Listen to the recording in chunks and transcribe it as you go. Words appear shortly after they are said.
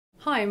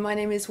Hi, my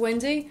name is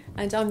Wendy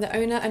and I'm the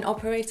owner and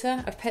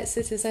operator of Pet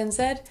Sitters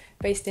NZ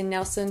based in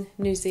Nelson,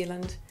 New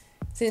Zealand.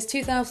 Since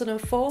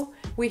 2004,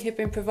 we have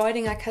been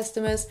providing our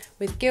customers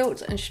with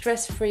guilt and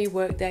stress-free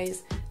work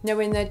days,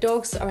 knowing their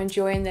dogs are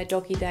enjoying their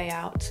doggy day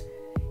out.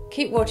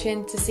 Keep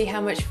watching to see how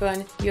much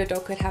fun your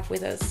dog could have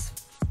with us.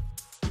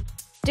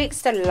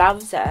 Dexter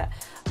loves it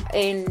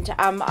and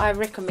I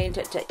recommend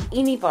it to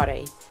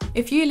anybody.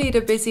 If you lead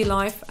a busy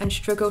life and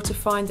struggle to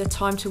find the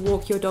time to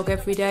walk your dog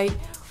every day,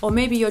 or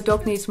maybe your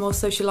dog needs more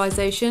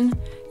socialisation,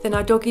 then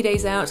our Doggie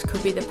Days Out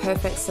could be the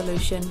perfect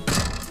solution.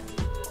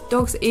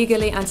 Dogs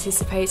eagerly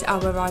anticipate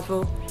our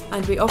arrival,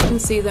 and we often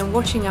see them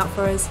watching out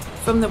for us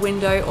from the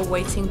window or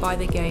waiting by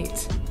the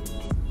gate.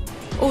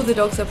 All the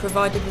dogs are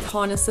provided with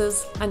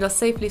harnesses and are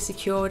safely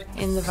secured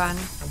in the van.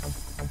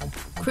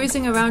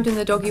 Cruising around in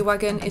the doggy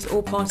wagon is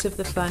all part of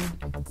the fun.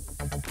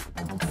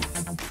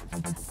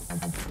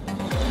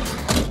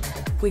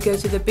 We go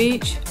to the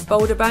beach,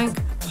 boulder bank,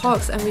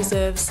 parks and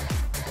reserves.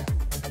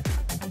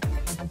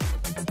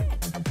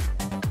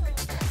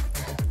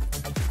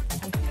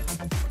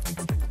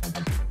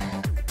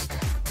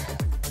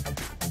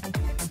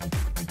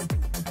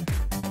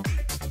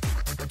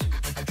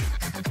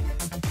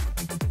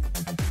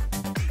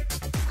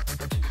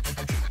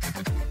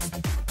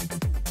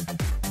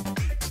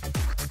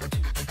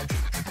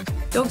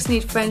 Dogs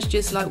need friends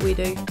just like we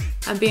do,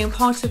 and being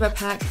part of a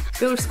pack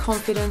builds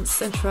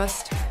confidence and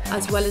trust,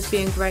 as well as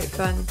being great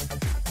fun.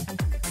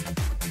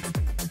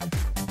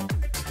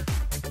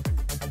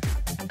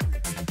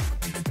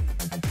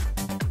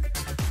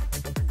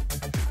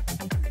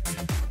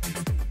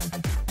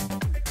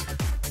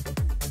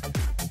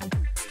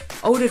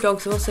 Older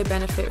dogs also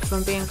benefit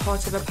from being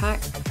part of a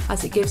pack,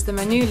 as it gives them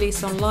a new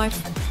lease on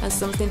life and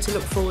something to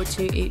look forward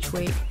to each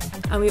week.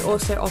 And we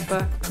also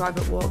offer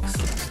private walks.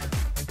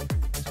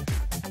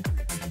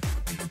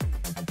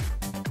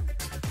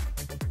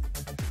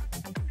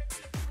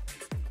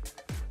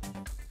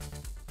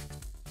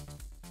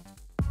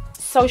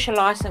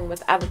 Socialising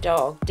with other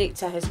dogs,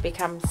 Dexter has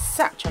become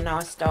such a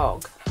nice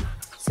dog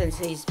since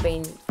he's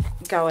been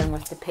going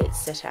with the pet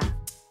sitter.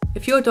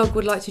 If your dog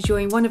would like to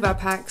join one of our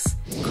packs,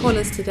 call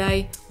us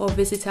today or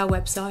visit our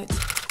website.